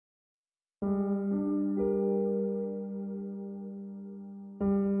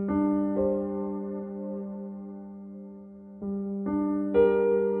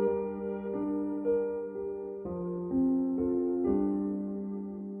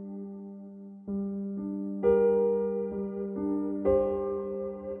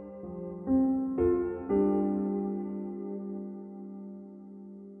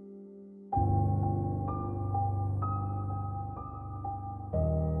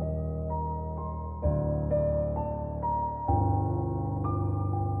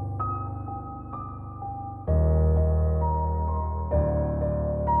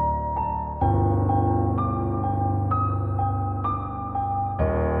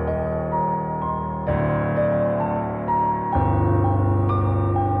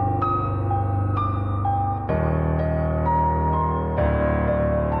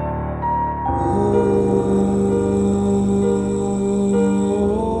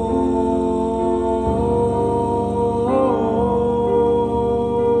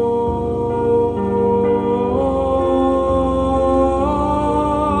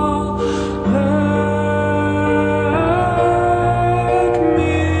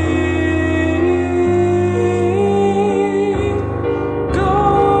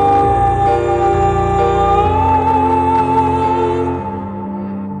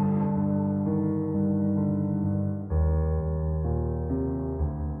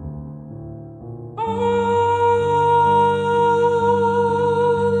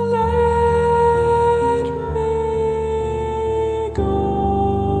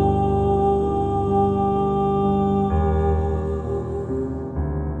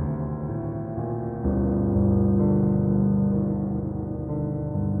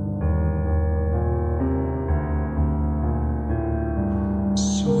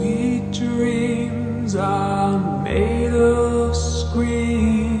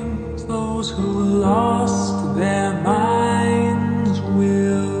who lost their minds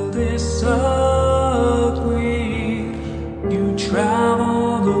will disagree. You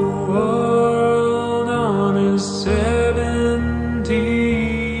travel the world on a 70.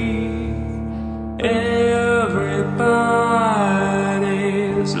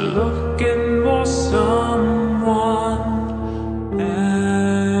 Everybody's looking for someone,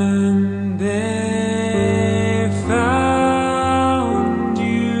 and they found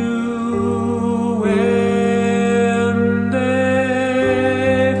you, and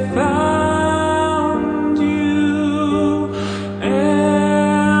they found you,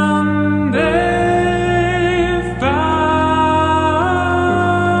 and they found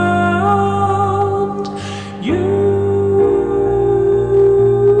you.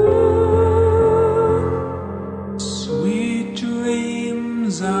 Sweet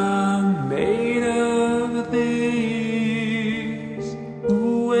dreams are made of these.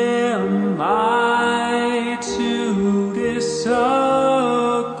 Who am I to disagree?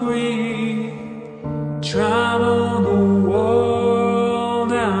 Travel the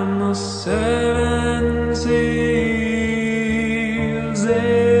world and the 7 seas.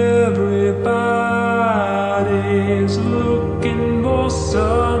 Everybody's looking for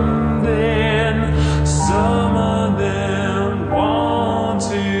something. Some of them want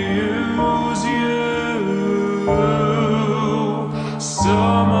to use you.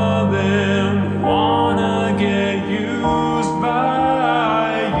 Some of them wanna get used by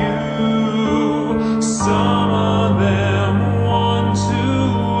you. Some of them want to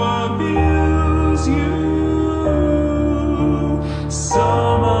abuse you.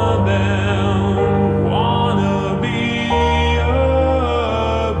 Some of them wanna be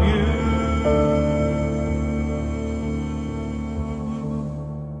abused.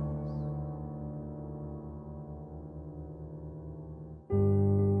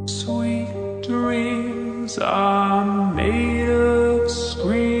 Sweet dreams are made of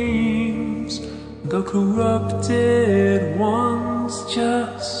screams. The corrupted ones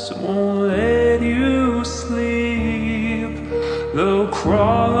just won't let you sleep. They'll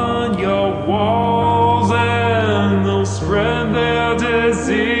crawl on your